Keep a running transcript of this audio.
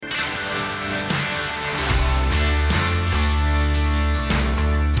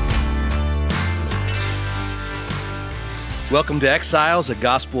Welcome to Exiles, a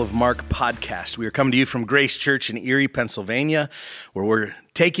Gospel of Mark podcast. We are coming to you from Grace Church in Erie, Pennsylvania, where we're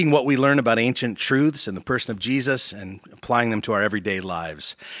taking what we learn about ancient truths and the person of Jesus and applying them to our everyday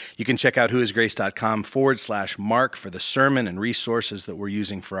lives. You can check out whoisgrace.com/Mark for the sermon and resources that we're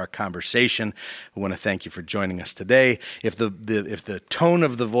using for our conversation. We want to thank you for joining us today. If the tone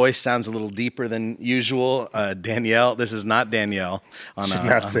of the voice sounds a little deeper than usual, Danielle, this is not Danielle. She's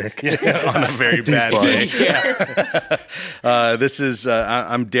not sick. On a very bad day.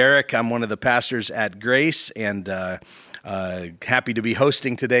 I'm Derek. I'm one of the pastors at Grace, and happy to be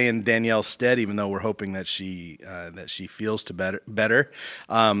hosting today in Danielle's stead, even though we're hoping that she feels better.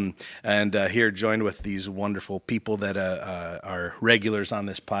 Here joined with these wonderful people that are regulars on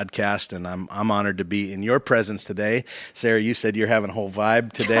this podcast, and I'm honored to be in your presence today. Sarah, you said you're having a whole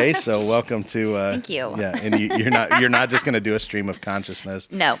vibe today, so welcome to. Thank you. Yeah, and you're not just going to do a stream of consciousness.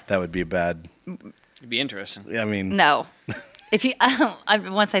 No, that would be bad. It'd be interesting. I mean, no. If you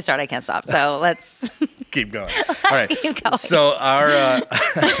once I start, I can't stop. So let's keep going. All right. Keep going. So our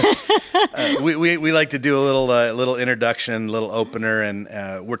we like to do a little introduction, little opener, and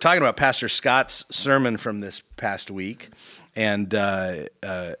we're talking about Pastor Scott's sermon from this past week, and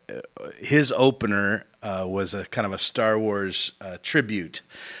his opener was a kind of a Star Wars tribute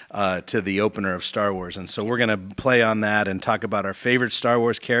to the opener of Star Wars, and so we're going to play on that and talk about our favorite Star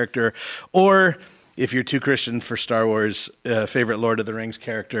Wars character, or if you're too Christian for Star Wars, favorite Lord of the Rings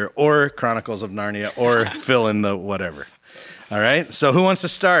character, or Chronicles of Narnia, or fill in the whatever. All right? So who wants to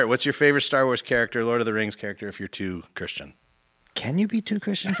start? What's your favorite Star Wars character, Lord of the Rings character, if you're too Christian? Can you be too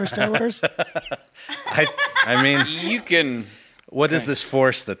Christian for Star Wars? I mean, you can. What is this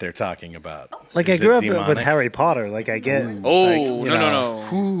force that they're talking about? Like, Is I grew it up demonic? with Harry Potter. Like, I get...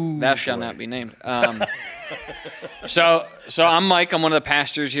 No. Thou shalt not be named. So I'm Mike. I'm one of the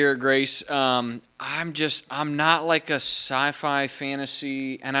pastors here at Grace. I'm not like a sci-fi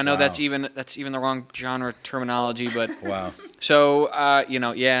fantasy, and I know that's even the wrong genre terminology, but wow. So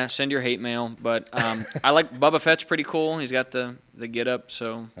send your hate mail, but I like Boba Fett's pretty cool. He's got the get up,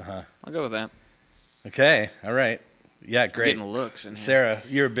 so I'll go with that. Okay, all right. Yeah, great. Getting looks. In here. Sarah,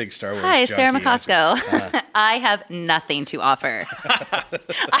 you're a big Star Wars Hi, junkie, Sarah McCosco. I have nothing to offer.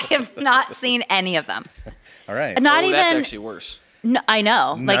 I have not seen any of them. All right. Not even. That's actually worse. No, I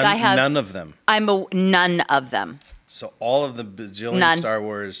know. I have none of them. None of them. So all of the bajillion Star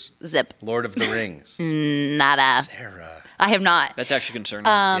Wars. Zip. Lord of the Rings. Nada. Sarah. I have not. That's actually concerning.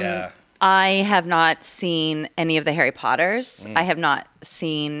 Yeah. I have not seen any of the Harry Potters. I have not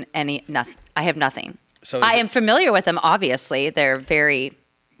seen any. Nothing. I have nothing. So I am familiar with them. Obviously, they're very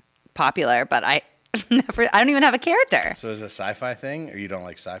popular, but I don't even have a character. So is it a sci-fi thing, or you don't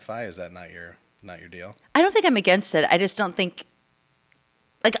like sci-fi? Is that not your deal? I don't think I'm against it. I just don't think,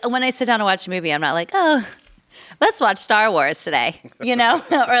 like, when I sit down to watch a movie, I'm not like, oh, let's watch Star Wars today,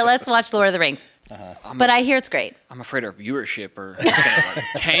 or let's watch Lord of the Rings. But I hear it's great. I'm afraid our viewership are going to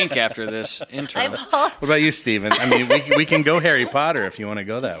tank after this intro. What about you, Steven? I mean, we can go Harry Potter if you want to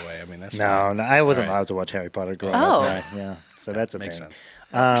go that way. I mean, that's fine. No, I wasn't All right. allowed to watch Harry Potter growing Oh. up. Right? Yeah, so that's a Makes thing.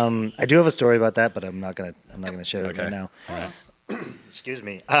 sense. I do have a story about that, but I'm not gonna share it Okay. right now. All right. Excuse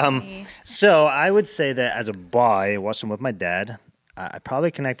me. So I would say that as a boy, I watched them with my dad. I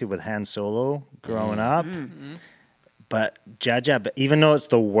probably connected with Han Solo growing up. But Jar Jar, even though it's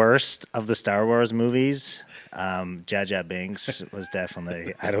the worst of the Star Wars movies, Jar Jar Binks was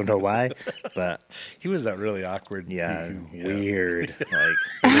definitely, I don't know why, but He was that really awkward. weird,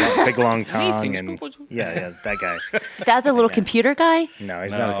 like big long tongue, and yeah, that guy. That's the little computer guy? No,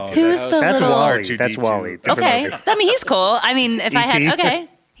 he's No. not. Who's the That's little... Wally. R2D2. That's Wally. Different Okay. movie. I mean, he's cool. I mean, if I E.T.? had... Okay.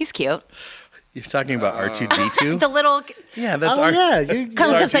 He's cute. You're talking about R2D2? The little... Yeah, that's Oh yeah, Kind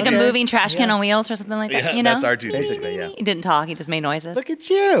of looks like a okay. moving trash can on wheels or something like that, Yeah, that's R2D2. Basically, yeah. He didn't talk. He just made noises. Look at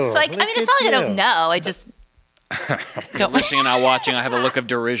you. So, I mean, it's not like I don't know. I just... don't Listening and not watching, I have a look of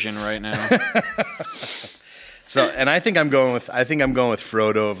derision right now. So, and I think I'm going with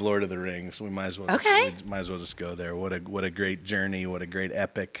Frodo of Lord of the Rings. We might as well just go there. What a great journey, what a great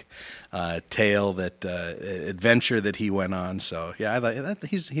epic tale, that adventure that he went on. So yeah, I like that.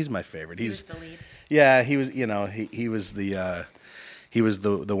 He's my favorite. He was the lead. Yeah, he was. He was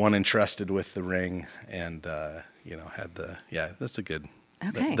the one entrusted with the ring, and had the That's a good.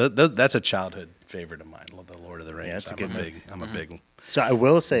 Okay. That's a childhood favorite of mine. The Lord of the Rings. Yeah, that's a good one. I'm a big So I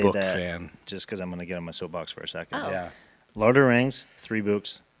will say book that fan. just because I'm going to get on my soapbox for a second. Oh. Yeah. Lord of the Rings, 3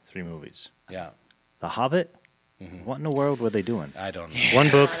 books, 3 movies. Yeah. The Hobbit, what in the world were they doing? I don't know.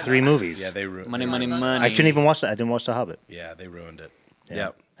 1 book, 3 movies. Yeah, they ruined. Money. I couldn't even watch that. I didn't watch The Hobbit. Yeah, they ruined it. Yeah.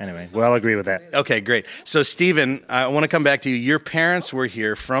 Yep. Anyway, we all agree with that. Okay, great. So, Stephen, I want to come back to you. Your parents were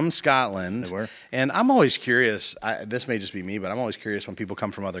here from Scotland. They were. And I'm always curious, this may just be me, but I'm always curious when people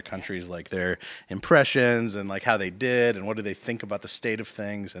come from other countries, like their impressions and like how they did and what do they think about the state of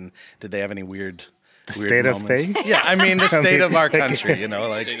things, and did they have any weird State of moments? things? Yeah, I mean the state of our country,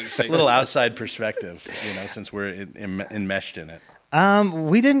 like State of the state. a little outside perspective, since we're enmeshed in it.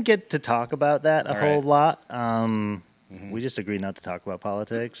 We didn't get to talk about that a All whole right. lot. We just agreed not to talk about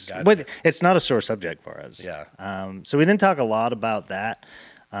politics. Gotcha. But it's not a sore subject for us. Yeah. So we didn't talk a lot about that.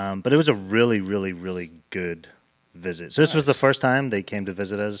 But it was a really, really, really good visit. So this was the first time they came to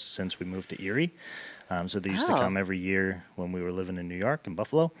visit us since we moved to Erie. So they used to Oh. come every year when we were living in New York and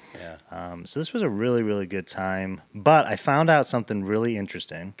Buffalo. Yeah. So this was a really, really good time. But I found out something really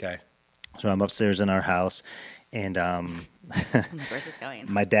interesting. Okay. So I'm upstairs in our house, and Where's this going?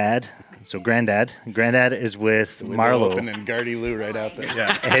 my dad, so granddad is with Window Marlo. open and Gardy Lou right out there.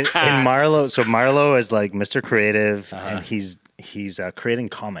 Yeah. And Marlo, so Marlo is like Mr. Creative, Uh-huh. and he's creating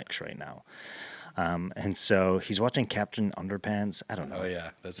comics right now. And so he's watching Captain Underpants. I don't know. Oh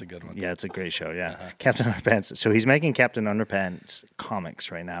yeah, that's a good one. Yeah, it's a great show. Yeah, Captain Underpants. So he's making Captain Underpants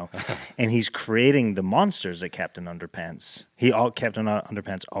comics right now, and he's creating the monsters that Captain Underpants. Captain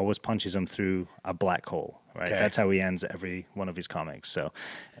Underpants always punches him through a black hole. Right, Okay. that's how he ends every one of his comics. So,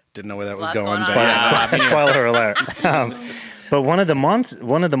 Didn't know where that was Lots going. going but on. yeah. spoiler alert. But one of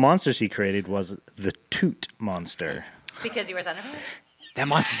the monsters he created was the Toot monster. Because you were son of That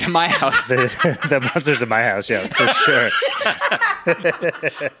monster's in my house. The monsters in my house, yeah, for sure.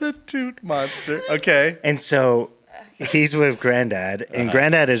 The Toot monster. Okay. And so he's with Granddad, and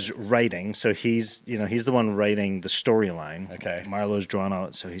Granddad is writing. So he's the one writing the storyline. Okay. Marlo's drawn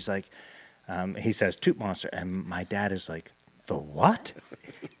out. So he's like, he says Toot monster, and my dad is like, the what?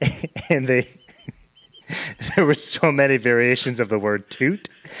 And there were so many variations of the word toot.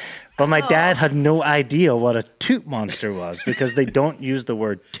 But my dad had no idea what a toot monster was because they don't use the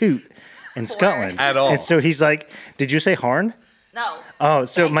word toot in Scotland At all. And so he's like, "Did you say horn?" No. Oh,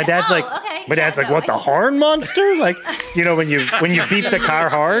 so my dad's like, okay. my dad's Yeah, like, no, what, I the see. horn monster? Like, when you beat the car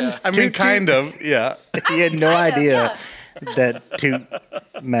horn? I mean, Toot, toot. kind of. Yeah. He had no Kind of, idea yeah. that toot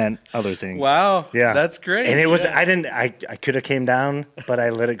meant other things. Wow. Yeah, That's great. And it was Yeah. I could have came down, but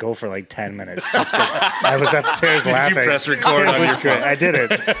I let it go for like 10 minutes just because I was upstairs Did laughing. you press record It on was your great. phone? I did it,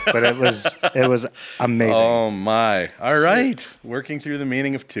 but it was amazing. Oh my. All right. Working through the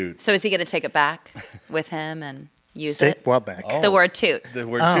meaning of toot. So is he going to take it back with him and use Take it? what back? The word toot. The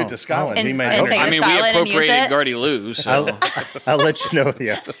word Oh, toot to Scotland. And- He might and understand. take I it mean, to we Scotland and use appropriated it? Gardy Lou, so I'll let you know.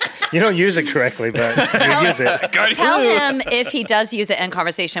 Yeah, you don't use it correctly, but you use it. Gardy Tell Lou. him if he does use it in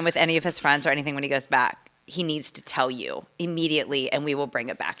conversation with any of his friends or anything when he goes back, he needs to tell you immediately, and we will bring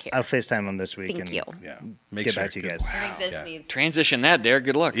it back here. I'll FaceTime him this week. Thank and you. Yeah. Make Get sure. back to you guys. I think this Yeah. needs. Transition that, Derek.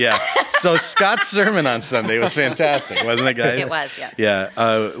 Good luck. Yeah. So Scott's sermon on Sunday was fantastic, wasn't it, guys? It was, yes.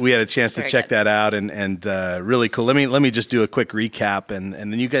 Yeah, we had a chance to Very check good. that out, and really cool. Let me just do a quick recap, and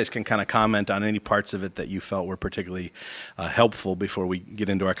then you guys can kind of comment on any parts of it that you felt were particularly helpful before we get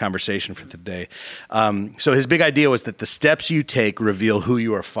into our conversation for today. So his big idea was that the steps you take reveal who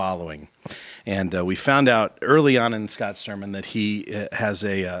you are following. And we found out early on in Scott's sermon that he has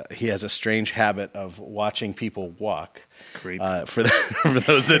a strange habit of watching people walk. Creep. For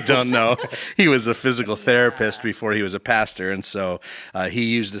those that don't know, he was a physical therapist before he was a pastor, and so he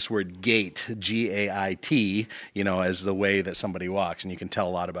used this word gait, G-A-I-T, as the way that somebody walks, and you can tell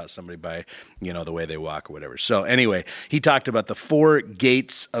a lot about somebody by the way they walk or whatever. So anyway, he talked about the 4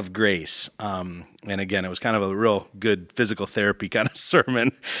 gates of grace. And again, it was kind of a real good physical therapy kind of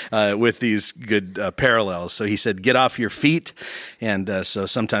sermon with these good parallels. So he said, get off your feet. And so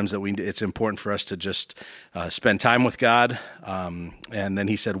sometimes it's important for us to just spend time with God. And then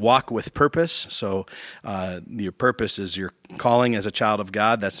he said, walk with purpose. So your purpose is your calling as a child of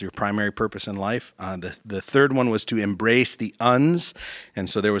God. That's your primary purpose in life. The third one was to embrace the uns. And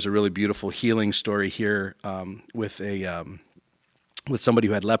so there was a really beautiful healing story here with somebody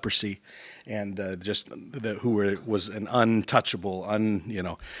who had leprosy, and was an untouchable,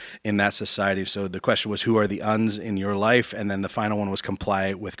 in that society. So the question was, who are the uns in your life? And then the final one was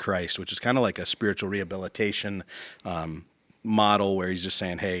comply with Christ, which is kind of like a spiritual rehabilitation model where he's just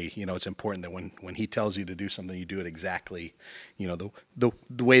saying, hey, it's important that when he tells you to do something, you do it exactly, the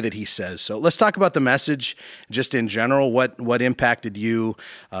way that he says. So let's talk about the message just in general. What impacted you?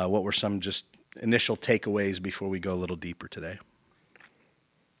 What were some just initial takeaways before we go a little deeper today?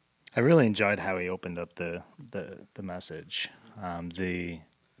 I really enjoyed how he opened up the message, the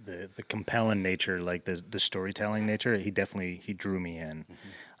compelling nature, like the storytelling nature. He drew me in.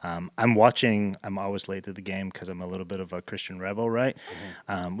 I'm always late to the game because I'm a little bit of a Christian rebel, right?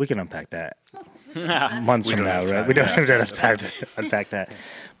 We can unpack that months from now, right? We don't have enough time to unpack that.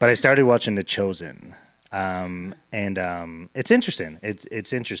 But I started watching The Chosen. And it's interesting.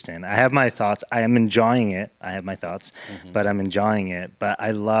 It's interesting. I have my thoughts. I am enjoying it. I have my thoughts, but I'm enjoying it. But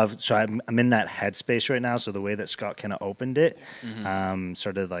I'm in that headspace right now. So the way that Scott kind of opened it,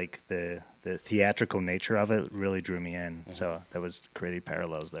 sort of like the theatrical nature of it really drew me in. So that was creating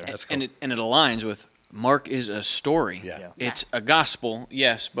parallels there. That's cool. And it aligns with Mark is a story. Yeah. It's a gospel,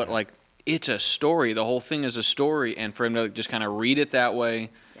 yes, but like it's a story. The whole thing is a story, and for him to just kind of read it that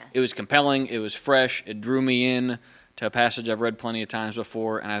way, it was compelling. It was fresh. It drew me in to a passage I've read plenty of times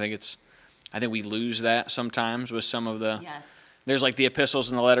before, and I think we lose that sometimes with some of the. Yes. There's like the epistles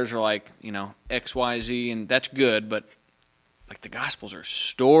and the letters are like X, Y, Z, and that's good, but like the Gospels are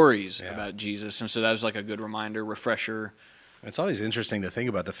stories about Jesus, and so that was like a good reminder, refresher. It's always interesting to think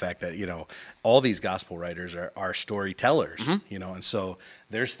about the fact that, all these gospel writers are storytellers, and so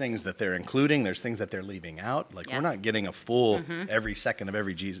there's things that they're including, there's things that they're leaving out. Like we're not getting a full every second of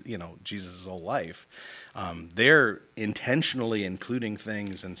every Jesus' whole life. They're intentionally including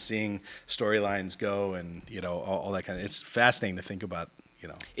things and seeing storylines go and, all that kind of, it's fascinating to think about,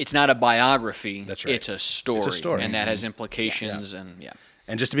 It's not a biography. That's right. It's a story. It's a story. And that has implications and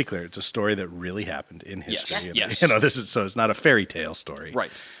And just to be clear, it's a story that really happened in history. Yes. So it's not a fairy tale story.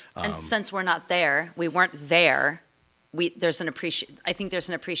 Right. And since we weren't there, I think there's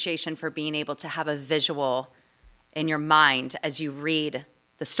an appreciation for being able to have a visual in your mind as you read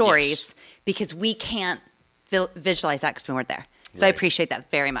the stories, because we can't visualize that because we weren't there. So I appreciate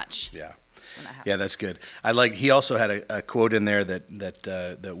that very much. Yeah. Yeah, that's good. He also had a quote in there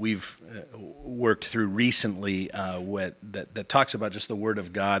that we've worked through recently that talks about just the Word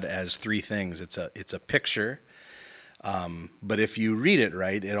of God as three things. It's a picture, but if you read it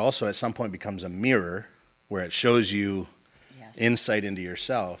right, it also at some point becomes a mirror where it shows you insight into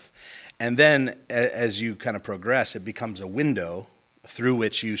yourself. And then as you kind of progress, it becomes a window through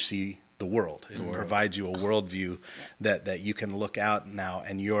which you see the world. It provides you a worldview that you can look out now,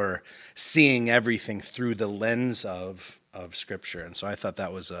 and you're seeing everything through the lens of Scripture. And so I thought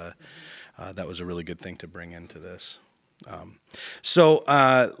that was a really good thing to bring into this. So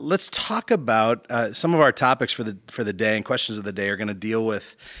let's talk about some of our topics for the day, and questions of the day are going to deal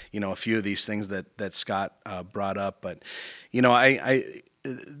with a few of these things that Scott brought up. But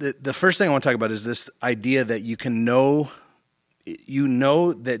the first thing I want to talk about is this idea that you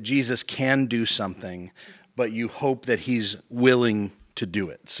know that Jesus can do something, but you hope that he's willing to do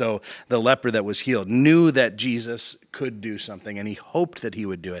it. So the leper that was healed knew that Jesus could do something, and he hoped that he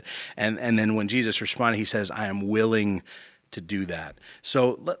would do it. And then when Jesus responded, he says, I am willing to do that.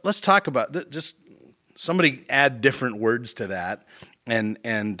 So let's talk about, just somebody add different words to that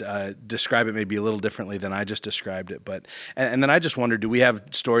and describe it maybe a little differently than I just described it. But and then I just wonder, do we have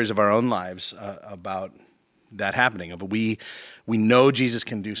stories of our own lives about that happening? Of we know Jesus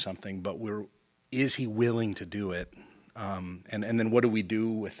can do something, but is he willing to do it? And then what do we do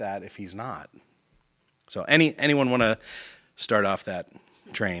with that if he's not? So anyone want to start off that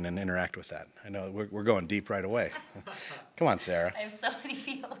train and interact with that? I know we're going deep right away. Come on, Sarah. I have so many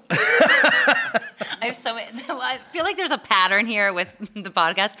feelings. I feel like there's a pattern here with the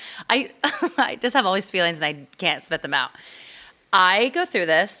podcast. I just have all these feelings and I can't spit them out. I go through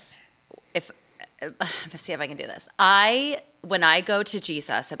this. Let's see if I can do this. When I go to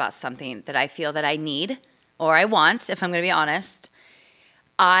Jesus about something that I feel that I need or I want, if I'm going to be honest,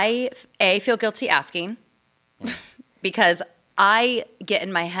 I feel guilty asking because I get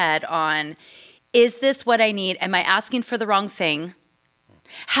in my head on, is this what I need? Am I asking for the wrong thing?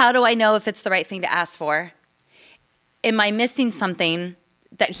 How do I know if it's the right thing to ask for? Am I missing something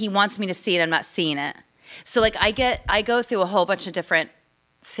that he wants me to see and I'm not seeing it? So I go through a whole bunch of different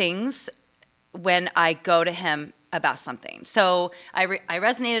things when I go to him about something. So I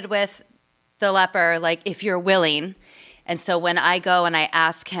resonated with the leper, like, if you're willing. And so when I go and I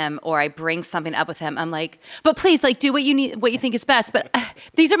ask him or I bring something up with him, I'm like, but please, like, do what you need, what you think is best. But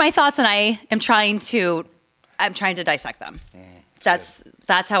these are my thoughts, and I'm trying to dissect them.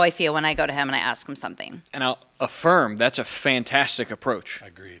 That's how I feel when I go to him and I ask him something. And I'll affirm that's a fantastic approach.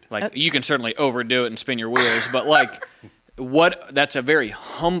 Agreed. Like, you can certainly overdo it and spin your wheels, but like, that's a very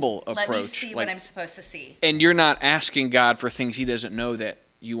humble approach. Let me see what I'm supposed to see. And you're not asking God for things he doesn't know that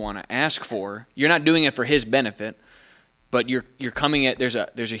you want to ask for. You're not doing it for his benefit, but you're coming at, there's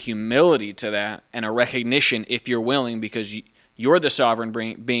a humility to that and a recognition, if you're willing, because you're the sovereign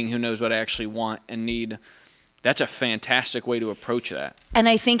being who knows what I actually want and need. That's a fantastic way to approach that. And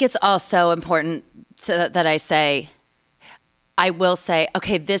I think it's also important that I say, I will say,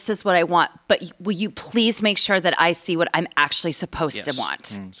 okay, this is what I want, but will you please make sure that I see what I'm actually supposed to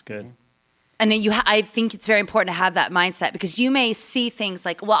want? It's good. And then I think it's very important to have that mindset, because you may see things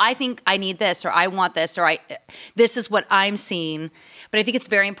like, well, I think I need this, or I want this, or this is what I'm seeing. But I think it's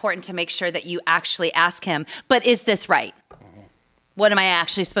very important to make sure that you actually ask him, but is this right? What am I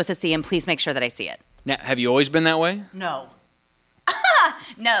actually supposed to see? And please make sure that I see it. Now, have you always been that way? No.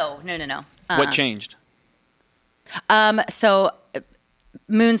 No. What changed? So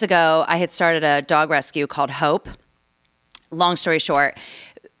moons ago, I had started a dog rescue called Hope. Long story short,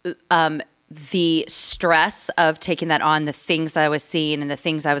 the stress of taking that on, the things I was seeing and the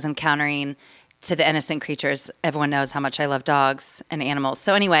things I was encountering to the innocent creatures. Everyone knows how much I love dogs and animals.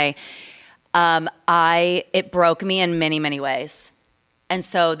 So anyway, it broke me in many, many ways. And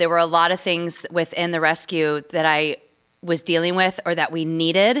so there were a lot of things within the rescue that I was dealing with or that we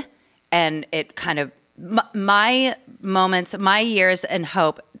needed. And it kind of, my moments, my years in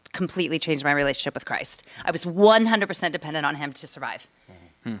Hope completely changed my relationship with Christ. I was 100% dependent on him to survive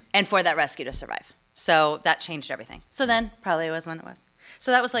and for that rescue to survive. So that changed everything. So then probably was when it was.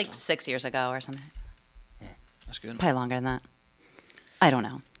 So that was like 6 years ago or something. That's good. Probably longer than that. I don't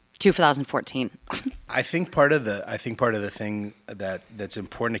know. 2014. I think part of the thing that's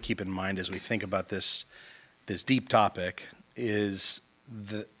important to keep in mind as we think about this deep topic is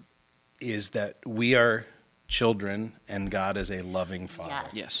that we are children and God is a loving Father.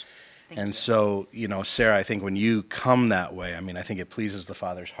 Yes. And so, Sarah, I think when you come that way, I mean, I think it pleases the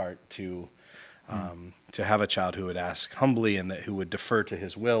Father's heart to have a child who would ask humbly and who would defer to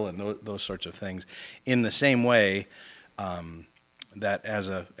his will and those sorts of things. In the same way, that as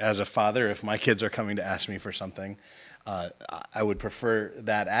a father, if my kids are coming to ask me for something, I would prefer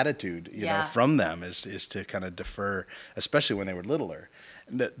that attitude, from them is to kind of defer, especially when they were littler.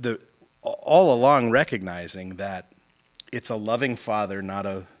 All along recognizing that it's a loving father, not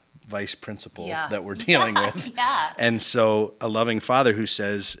a vice principal that we're dealing with. Yeah. And so a loving father who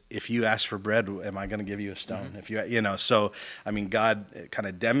says, if you ask for bread, am I going to give you a stone? If so, I mean, God kind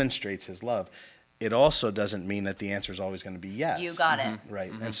of demonstrates his love. It also doesn't mean that the answer is always going to be yes. You got it.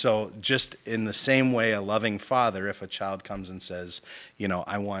 Right. And so just in the same way, a loving father, if a child comes and says,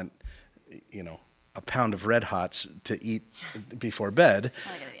 I want, a pound of Red Hots to eat before bed,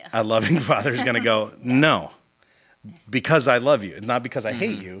 Not a good idea. a loving father is going to go, no, because I love you. It's not because I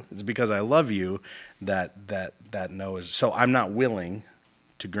hate you. It's because I love you that no is. So I'm not willing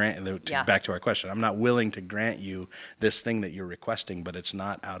to grant, back to our question, I'm not willing to grant you this thing that you're requesting, but it's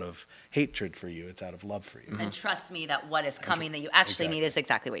not out of hatred for you. It's out of love for you. And trust me that what is coming that you actually need is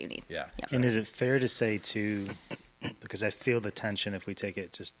exactly what you need. Yeah. Yep. And is it fair to say too, because I feel the tension if we take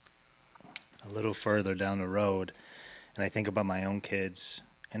it just a little further down the road, and I think about my own kids,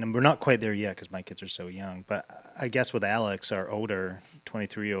 and we're not quite there yet because my kids are so young, but I guess with Alex, our older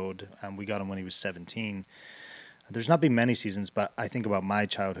 23-year-old, we got him when he was 17. There's not been many seasons, but I think about my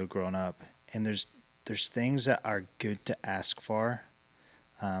childhood growing up, and there's things that are good to ask for.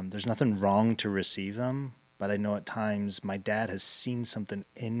 There's nothing wrong to receive them, but I know at times my dad has seen something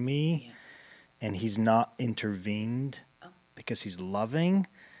in me, and he's not intervened because he's loving,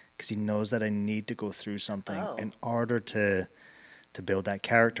 because he knows that I need to go through something in order to build that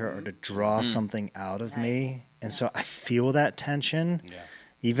character or to draw something out of me. And so I feel that tension. Yeah.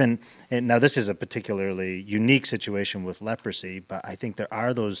 Now this is a particularly unique situation with leprosy, but I think there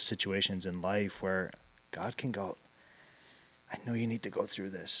are those situations in life where God can go, I know you need to go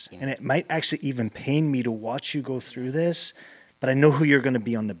through this. Yeah. And it might actually even pain me to watch you go through this, but I know who you're going to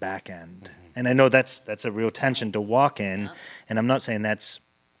be on the back end. Mm-hmm. And I know that's a real tension to walk in. Yeah. And I'm not saying that's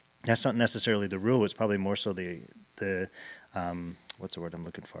not necessarily the rule. It's probably more so the what's the word I'm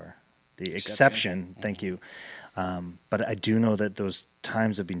looking for? The exception. Thank you. But I do know that those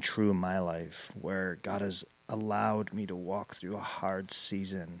times have been true in my life where God has allowed me to walk through a hard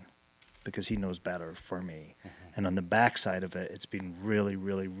season because he knows better for me. Mm-hmm. And on the backside of it, it's been really,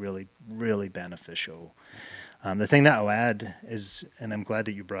 really, really, really beneficial. Mm-hmm. The thing that I'll add is, and I'm glad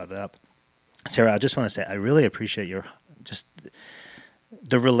that you brought it up, Sarah, I just want to say I really appreciate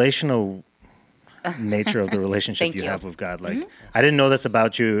the relational nature of the relationship you have with God. Like, I didn't know this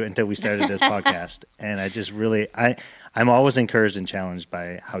about you until we started this podcast. And I just really, I'm always encouraged and challenged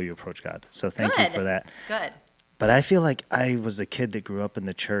by how you approach God. So thank you for that. Good. But I feel like I was a kid that grew up in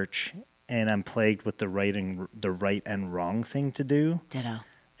the church and I'm plagued with the right and wrong thing to do. Ditto.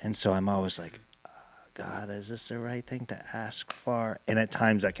 And so I'm always like, God, is this the right thing to ask for? And at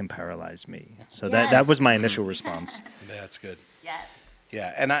times that can paralyze me. So that was my initial response. That's good. Yes.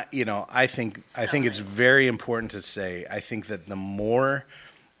 Yeah, and I think it's very important to say, I think that the more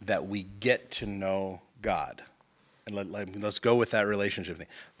that we get to know God, and let's go with that relationship thing.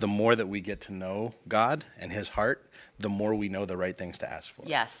 The more that we get to know God and His heart, the more we know the right things to ask for.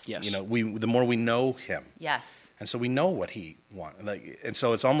 Yes. Yes. You know, the more we know Him. Yes. And so we know what He wants. And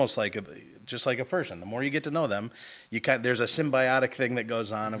so it's almost like just like a person. The more you get to know them, there's a symbiotic thing that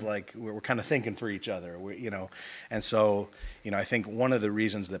goes on of like we're kind of thinking for each other. And so I think one of the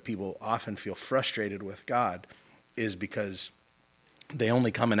reasons that people often feel frustrated with God is because they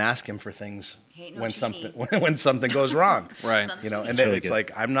only come and ask Him for things when something goes wrong. Right. And then it's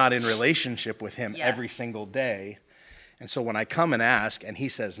like I'm not in relationship with Him every single day. And so when I come and ask and He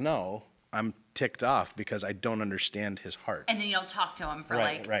says no, I'm ticked off because I don't understand His heart. And then you don't talk to Him for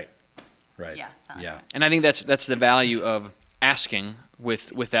Right. Yeah. It's not Yeah. And I think that's the value of asking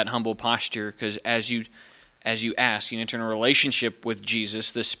with that humble posture, because as you ask, you enter in a relationship with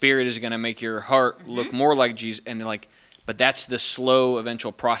Jesus. The Spirit is going to make your heart look more like Jesus, but that's the slow,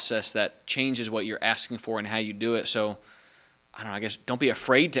 eventual process that changes what you're asking for and how you do it. So, I don't know. I guess don't be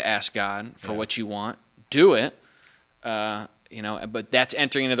afraid to ask God for what you want. Do it, But that's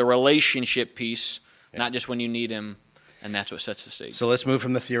entering into the relationship piece, not just when you need Him, and that's what sets the stage. So let's move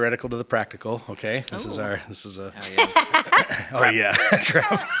from the theoretical to the practical. Okay, this is a. Oh yeah,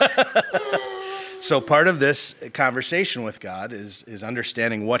 crap. So part of this conversation with God is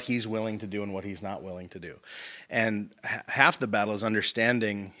understanding what He's willing to do and what He's not willing to do, and half the battle is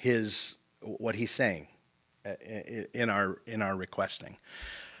understanding what He's saying in our requesting.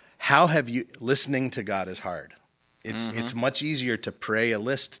 How have you listening to God is hard. It's much easier to pray a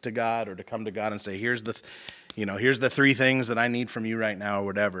list to God or to come to God and say, here's the 3 things that I need from you right now or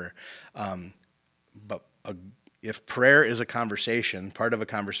whatever. But if prayer is a conversation, part of a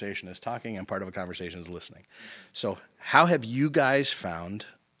conversation is talking and part of a conversation is listening. So how have you guys found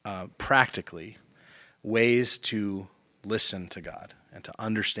practically ways to listen to God and to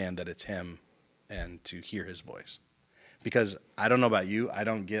understand that it's Him and to hear His voice? Because I don't know about you, I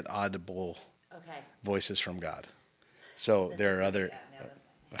don't get audible voices from God. So there are other...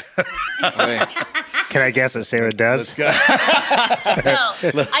 Can I guess that Sarah does? No,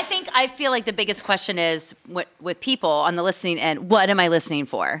 I feel like the biggest question is with people on the listening end, what am I listening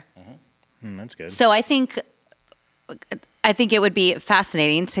for? That's good. So I think it would be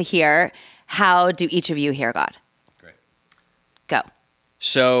fascinating to hear, how do each of you hear God? Great. Go.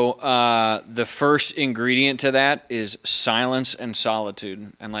 So the first ingredient to that is silence and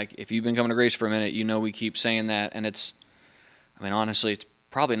solitude. And like, if you've been coming to Grace for a minute, we keep saying that. And honestly, it's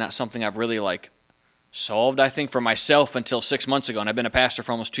probably not something I've really solved, I think, for myself until 6 months ago. And I've been a pastor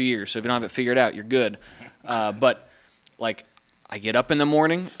for almost 2 years. So if you don't have it figured out, you're good. But I get up in the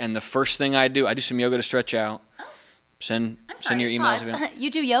morning and the first thing I do some yoga to stretch out. Send your emails.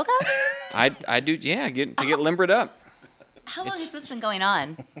 You do yoga? I do, yeah, to get limbered up. How long has this been going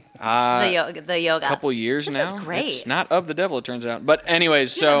on? The yoga. A couple years this now. Is great. It's not of the devil, it turns out. But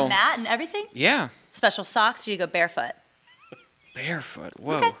anyways, you have a mat and everything? Yeah. Special socks, or you go barefoot? Barefoot.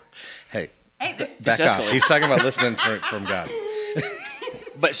 Whoa. Okay. Hey, back off. He's talking about listening from God.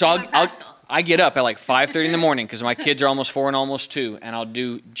 But so I get up at 5:30 in the morning because my kids are almost 4 and almost 2, and I'll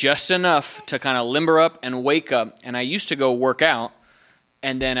do just enough to kind of limber up and wake up. And I used to go work out,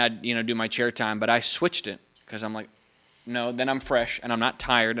 and then I'd do my chair time, but I switched it because I'm like, no, then I'm fresh and I'm not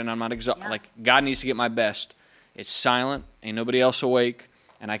tired and I'm not exhausted. Yeah. God needs to get my best. It's silent, ain't nobody else awake,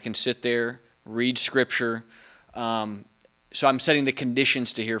 and I can sit there, read scripture. So I'm setting the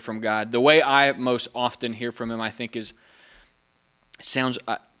conditions to hear from God. The way I most often hear from Him, I think, it sounds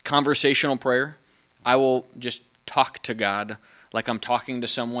conversational prayer. I will just talk to God like I'm talking to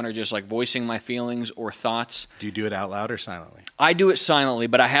someone, or just voicing my feelings or thoughts. Do you do it out loud or silently? I do it silently,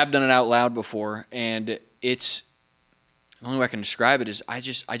 but I have done it out loud before, and it's the only way I can describe it is I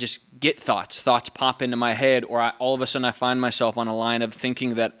just get thoughts. Thoughts pop into my head, or all of a sudden I find myself on a line of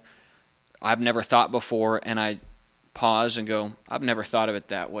thinking that I've never thought before, and I pause and go, I've never thought of it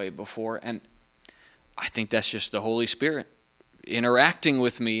that way before. And I think that's just the Holy Spirit interacting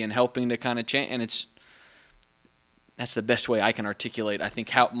with me and helping to kind of change. And that's the best way I can articulate, I think,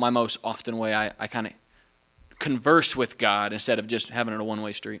 how my most often way I kind of converse with God instead of just having it a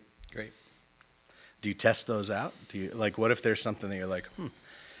one-way street. Great. Do you test those out? Do you what if there's something that you're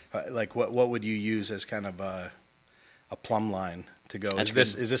what would you use as kind of a plumb line to go? Is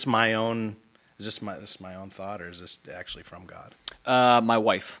this my own thought, or is this actually from God? My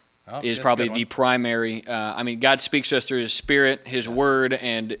wife is probably the primary. God speaks to us through His Spirit, His Word,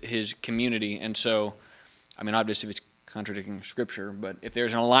 and His community. And so, obviously, if it's contradicting Scripture, but if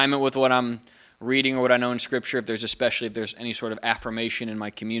there's an alignment with what I'm reading or what I know in Scripture, if there's any sort of affirmation in my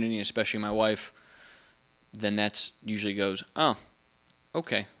community, especially my wife, then that's usually goes, oh,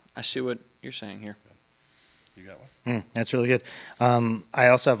 okay, I see what you're saying here. You got one? That's really good. I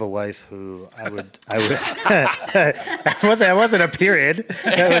also have a wife who I would. I wasn't a period.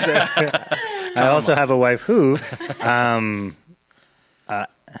 I also have a wife who,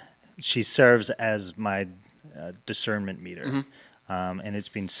 she serves as my discernment meter, and it's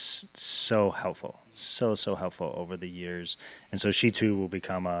been so helpful. So helpful over the years. And so she too will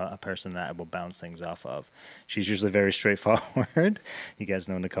become a person that I will bounce things off of. She's usually very straightforward. You guys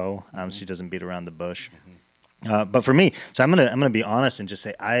know Nicole. She doesn't beat around the bush. But for me, so I'm gonna be honest and just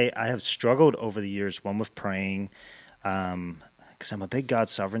say I have struggled over the years, one with praying, because I'm a big God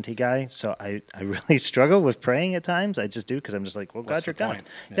sovereignty guy. So I really struggle with praying at times. I just do, because I'm just like, well, God, you're God.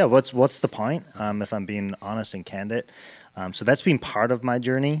 Yeah, what's the point? If I'm being honest and candid. So that's been part of my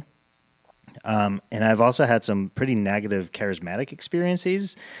journey. And I've also had some pretty negative charismatic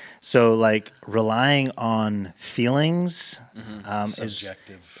experiences. So like relying on feelings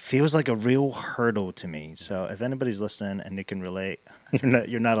feels like a real hurdle to me. So if anybody's listening and they can relate,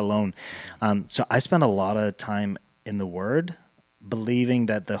 you're not alone. So I spend a lot of time in the Word, believing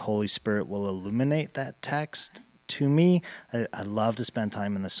that the Holy Spirit will illuminate that text to me. I love to spend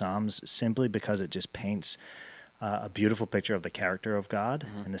time in the Psalms simply because it just paints a beautiful picture of the character of God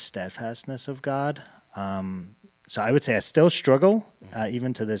and the steadfastness of God. So I would say I still struggle,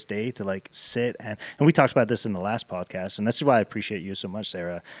 even to this day, to like sit and we talked about this in the last podcast, and this is why I appreciate you so much,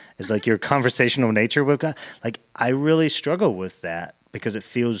 Sarah, is like your conversational nature with God. Like I really struggle with that because it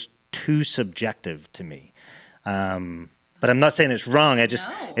feels too subjective to me. But I'm not saying it's wrong.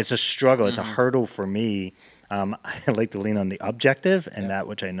 It's a struggle. It's a hurdle for me. I like to lean on the objective and that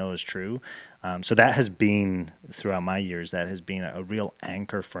which I know is true. So that has been, throughout my years, that has been a real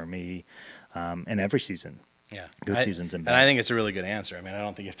anchor for me in every season. Yeah. Good seasons and bad. And I think it's a really good answer. I mean, I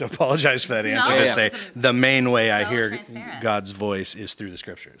don't think you have to apologize for that answer. No, Just say the main way I so hear transparent. God's voice is through the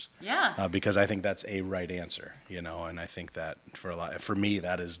scriptures. Yeah. Because I think that's a right answer, and I think that for me,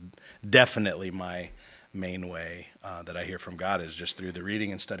 that is definitely my main way that I hear from God is just through the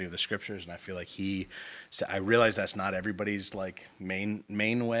reading and study of the scriptures. And I feel like I realize that's not everybody's like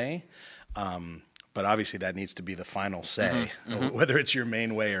main way. But obviously that needs to be the final say, whether it's your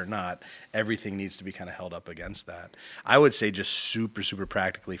main way or not. Everything needs to be kind of held up against that. I would say just super, super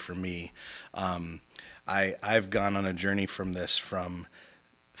practically for me, I've gone on a journey from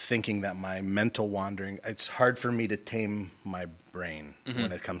thinking that my mental wandering, it's hard for me to tame my brain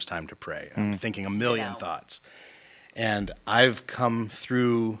when it comes time to pray. I'm thinking a million thoughts. And I've come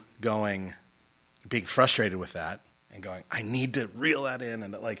through being frustrated with that, and going, I need to reel that in.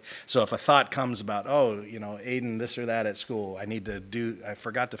 And so if a thought comes about, Aiden, this or that at school, I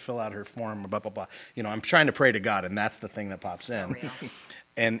forgot to fill out her form, blah, blah, blah. I'm trying to pray to God, and that's the thing that pops in. Real.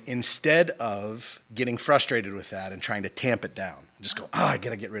 And instead of getting frustrated with that and trying to tamp it down, just go, I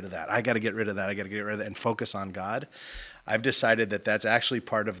got to get rid of that. I got to get rid of that. I got to get rid of that, and focus on God. I've decided that that's actually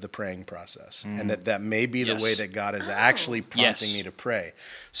part of the praying process, and that may be the way that God is actually prompting me to pray.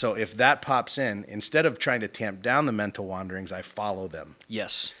 So if that pops in, instead of trying to tamp down the mental wanderings, I follow them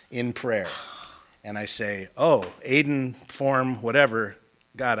in prayer. And I say, Aiden, form, whatever,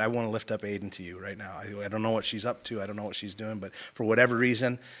 God, I want to lift up Aiden to you right now. I don't know what she's up to. I don't know what she's doing, but for whatever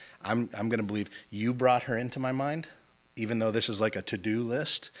reason, I'm going to believe you brought her into my mind, even though this is like a to-do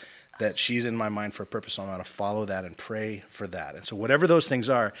list, that she's in my mind for a purpose. So I'm going to follow that and pray for that. And so whatever those things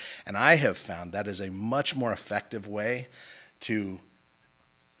are, and I have found that is a much more effective way to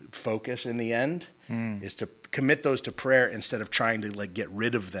focus in the end, is to commit those to prayer instead of trying to get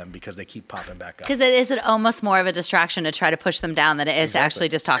rid of them because they keep popping back up. Because it is almost more of a distraction to try to push them down than it is to actually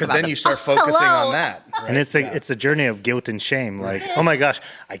just talk about them. Because then you start focusing on that. Right? And it's a journey of guilt and shame. Like, oh my gosh,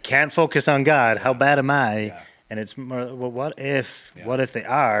 I can't focus on God. How bad am I? Yeah. And it's more, well, what if they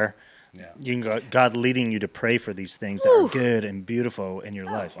are? Yeah. You can go, God leading you to pray for these things that are good and beautiful in your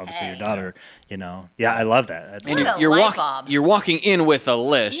life. Obviously, your daughter, Yeah, I love that. And you're walking in with a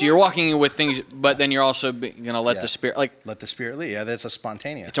list. Yeah. You're walking in with things, but then you're also going to let the Spirit let the Spirit lead. Yeah, that's a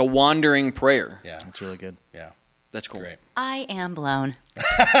spontaneous. It's a wandering prayer. Yeah, that's really good. Yeah, that's cool. Great. I am blown.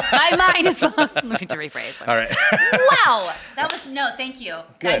 My mind is blown. Let me to rephrase. All right. Wow, thank you.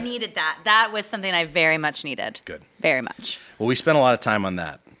 Good. I needed that. That was something I very much needed. Good. Very much. Well, we spent a lot of time on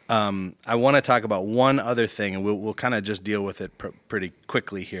that. I want to talk about one other thing, and we'll kind of just deal with it pretty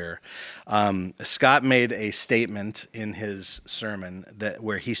quickly here. Scott made a statement in his sermon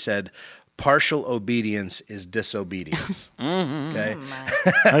where he said, partial obedience is disobedience. Okay?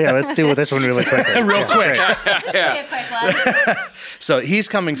 Oh yeah, let's deal with this one really quickly. Real quick. This should be a quick one. So he's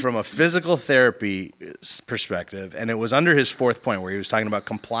coming from a physical therapy perspective, and it was under his fourth point where he was talking about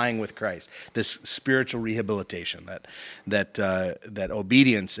complying with Christ, this spiritual rehabilitation, that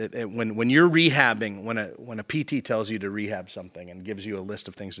obedience. When you're rehabbing, when a PT tells you to rehab something and gives you a list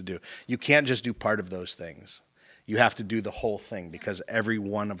of things to do, you can't just do part of those things. You have to do the whole thing because every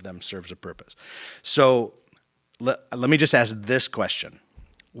one of them serves a purpose. So let me just ask this question: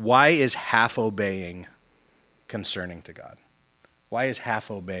 why is half obeying concerning to God? Why is half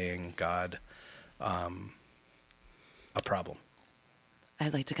obeying God a problem?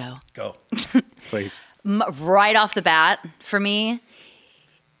 I'd like to go. Go. Please. Right off the bat, for me,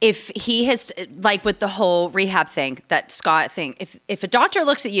 if he has, like with the whole rehab thing, that Scott thing, if a doctor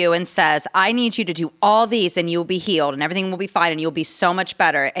looks at you and says, I need you to do all these and you'll be healed and everything will be fine and you'll be so much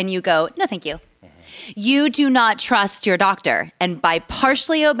better, and you go, no, thank you. You do not trust your doctor. And by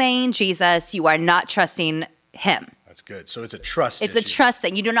partially obeying Jesus, you are not trusting him. That's good. So it's a trust It's issue. a trust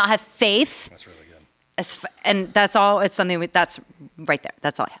thing. You do not have faith. That's really good. And that's all. It's something that's right there.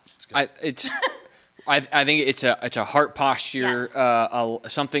 That's all I have. I think it's a heart posture.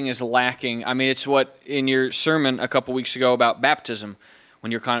 Yes. Something is lacking. I mean, it's what in your sermon a couple weeks ago about baptism,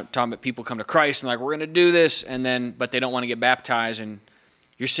 when you're kind of talking about people come to Christ and like, we're going to do this, and then but they don't want to get baptized, and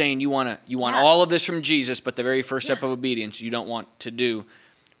you're saying you want all of this from Jesus, but the very first step of obedience you don't want to do.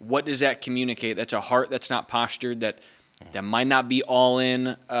 What does that communicate? That's a heart that's not postured, that might not be all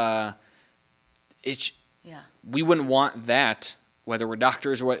in. We wouldn't want that, whether we're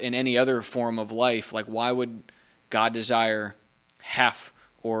doctors or in any other form of life. Like, why would God desire half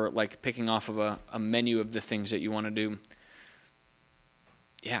or like picking off of a menu of the things that you want to do?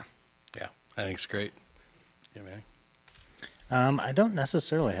 Yeah. Yeah, I think it's great. Yeah, man. I don't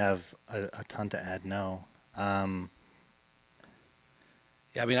necessarily have a ton to add. No.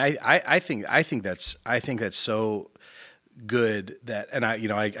 Yeah, I mean, I think that's so good that, and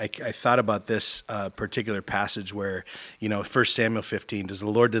I thought about this particular passage where, 1 Samuel 15, does the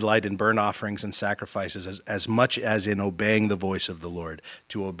Lord delight in burnt offerings and sacrifices as much as in obeying the voice of the Lord?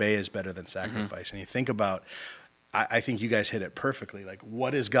 To obey is better than sacrifice. Mm-hmm. And you think about, I think you guys hit it perfectly. Like,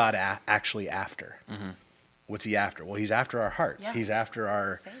 what is God actually after? Mm-hmm. What's he after? Well, he's after our hearts. Yeah. He's after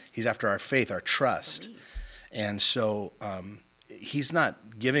our faith, our trust. And so he's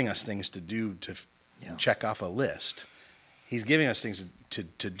not giving us things to do to check off a list. He's giving us things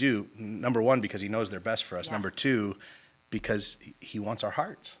to do, number one, because he knows they're best for us. Yes. Number two, because he wants our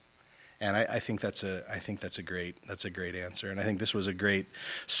hearts. And I think that's a great answer. And I think this was a great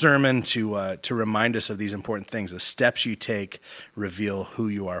sermon to remind us of these important things. The steps you take reveal who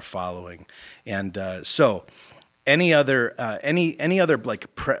you are following. And so, any other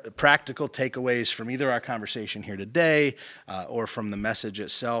like practical takeaways from either our conversation here today or from the message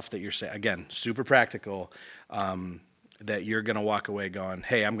itself that you're saying, again, super practical, that you're going to walk away going,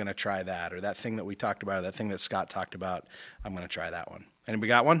 hey, I'm going to try that, or that thing that we talked about, or that thing that Scott talked about, I'm going to try that one. Anybody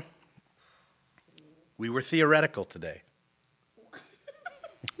got one? We were theoretical today.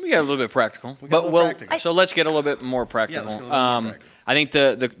 We got a little bit practical. So let's get a little bit more practical. Yeah, let's get a little more practical. I think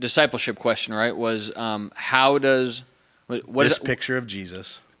the discipleship question, right, was how does this picture of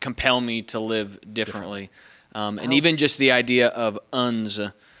Jesus compel me to live differently? And even just the idea of uns,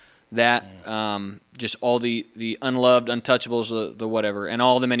 that just all the unloved, untouchables, the whatever, and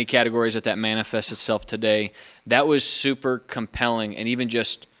all the many categories that manifests itself today, that was super compelling. And even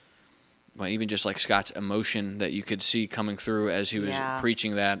just like Scott's emotion that you could see coming through as he was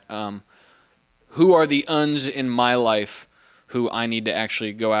preaching that. Who are the uns in my life who I need to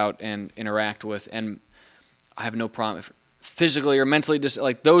actually go out and interact with? And I have no problem if physically or mentally,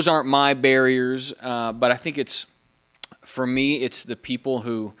 like those aren't my barriers. But I think for me, it's the people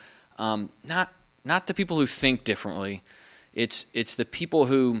who, not the people who think differently. It's the people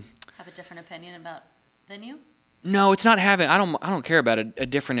who have a different opinion than you. No, it's not having. I don't care about a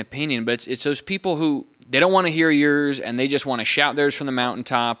different opinion, but it's those people who they don't want to hear yours and they just want to shout theirs from the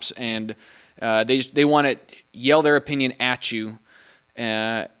mountaintops, and they want to yell their opinion at you.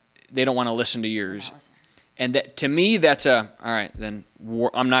 They don't want to listen to yours, and that, to me, that's all right. Then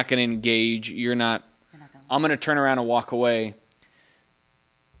I'm not going to engage. You're not. I'm going to turn around and walk away.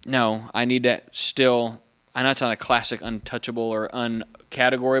 No, I need to still. I know it's not a classic untouchable or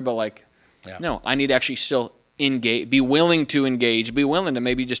uncategory, but no, I need to actually still engage, be willing to engage, be willing to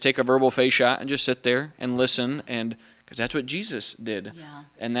maybe just take a verbal face shot and just sit there and listen, and because that's what Jesus did. Yeah.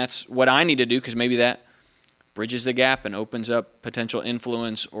 And that's what I need to do, because maybe that bridges the gap and opens up potential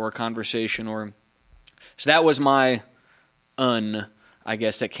influence or a conversation. So that was my I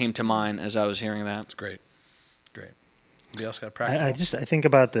guess, that came to mind as I was hearing that. It's great. Anybody else got a practical? I think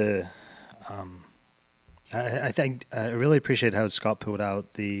about the. I think I really appreciate how Scott put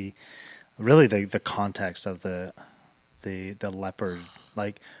out the context of the leopard,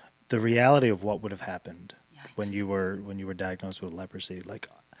 like the reality of what would have happened when you were diagnosed with leprosy. Like,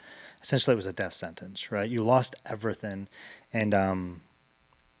 essentially, it was a death sentence, right? You lost everything, and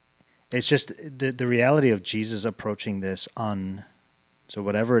it's just the reality of Jesus approaching this so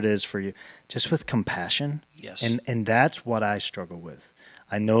whatever it is for you, just with compassion. Yes. And that's what I struggle with.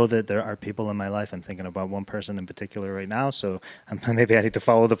 I know that there are people in my life. I'm thinking about one person in particular right now, so maybe I need to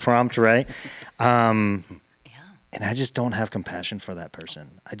follow the prompt, right? And I just don't have compassion for that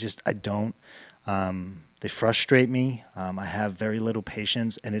person. I don't. They frustrate me. I have very little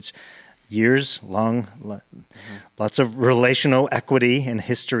patience, and it's years long, lots of relational equity and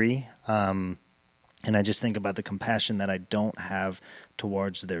history. And I just think about the compassion that I don't have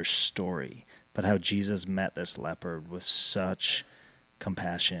towards their story, but how Jesus met this leopard with such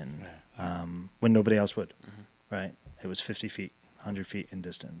compassion when nobody else would, right? It was 50 feet, 100 feet in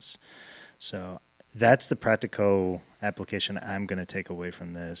distance. So that's the practical application I'm going to take away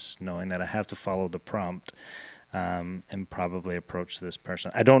from this, knowing that I have to follow the prompt and probably approach this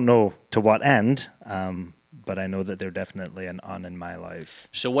person. I don't know to what end, but I know that they're definitely an on in my life.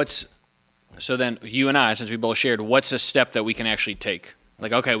 So then you and I, since we both shared, what's a step that we can actually take?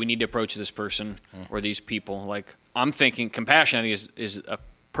 Like, okay, we need to approach this person or these people. Like, I'm thinking compassion, I think, is a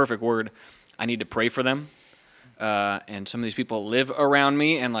perfect word. I need to pray for them. And some of these people live around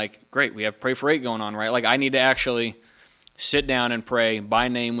me, and like, great, we have Pray for 8 going on, right? Like, I need to actually sit down and pray by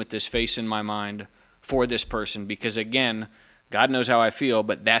name with this face in my mind for this person, because again, God knows how I feel,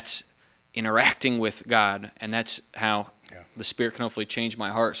 but that's interacting with God, and that's how the Spirit can hopefully change my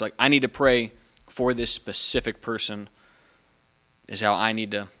heart. So like, I need to pray for this specific person is how I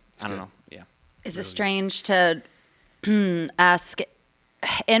need to, I don't know, yeah. Is it strange to ask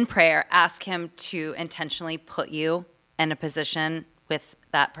in prayer, ask him to intentionally put you in a position with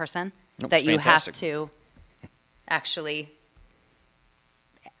that person that you fantastic. have to actually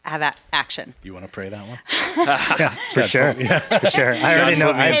have action? You want to pray that one? Yeah, for sure. For sure. I already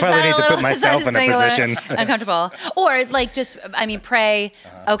know. I probably need to put myself in a position. Uncomfortable. Or like just, pray,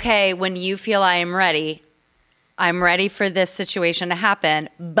 okay, when you feel I'm ready for this situation to happen,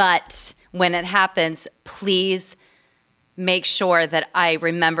 but when it happens, please make sure that I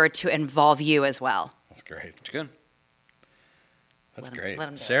remember to involve you as well. That's great. It's good. That's great. let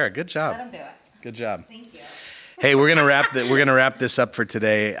him do Sarah, good job. Let him do it. Good job. Thank you. Hey, we're gonna wrap this up for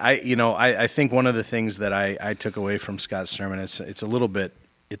today. I think one of the things that I took away from Scott's sermon, it's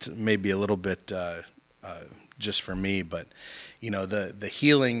maybe a little bit just for me, but the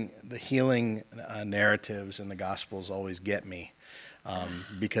healing narratives in the Gospels always get me.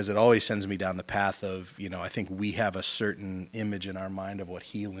 Because it always sends me down the path of, I think we have a certain image in our mind of what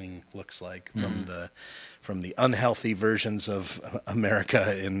healing looks like from the unhealthy versions of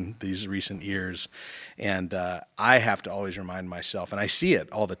America in these recent years. And I have to always remind myself, and I see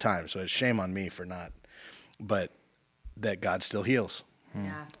it all the time, so it's shame on me for not, but that God still heals.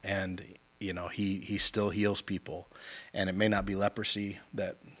 Yeah. And, he still heals people. And it may not be leprosy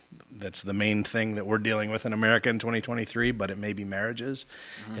that's the main thing that we're dealing with in America in 2023, but it may be marriages,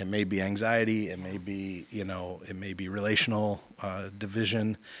 it may be anxiety, it may be, it may be relational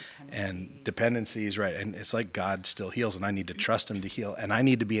division and dependencies, right? And it's like God still heals, and I need to trust him to heal, and I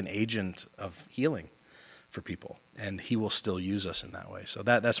need to be an agent of healing for people, and he will still use us in that way. So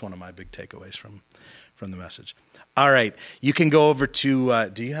that's one of my big takeaways from the message. All right, you can go over to,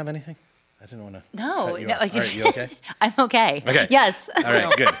 do you have anything? I didn't want to. No. All right, you okay? I'm okay. Okay. Yes. All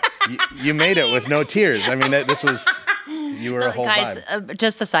right, good. You made it with no tears. This was, you were a whole Guys, vibe.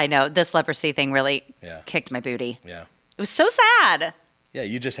 just a side note, this leprosy thing really kicked my booty. Yeah. It was so sad. Yeah,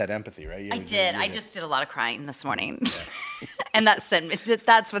 you just had empathy, right? I did. I just did a lot of crying this morning. And that's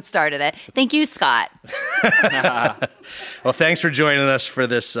what started it. Thank you, Scott. Well, thanks for joining us for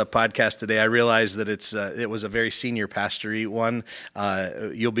this podcast today. I realize that it was a very senior pastory one.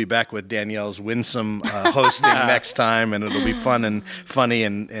 You'll be back with Danielle's winsome hosting next time, and it'll be fun and funny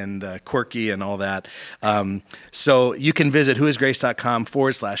and quirky and all that. So you can visit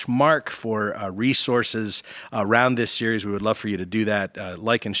whoisgrace.com/Mark for resources around this series. We would love for you to do that.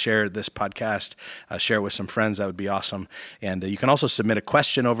 Like and share this podcast. Share it with some friends. That would be awesome. And you can also submit a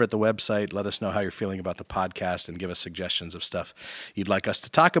question over at the website. Let us know how you're feeling about the podcast and give us suggestions of stuff you'd like us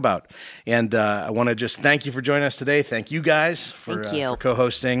to talk about. And I want to just thank you for joining us today. Thank you guys for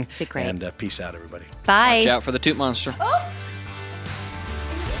co-hosting. Did great. And peace out, everybody. Bye. Watch out for the toot monster. Oh.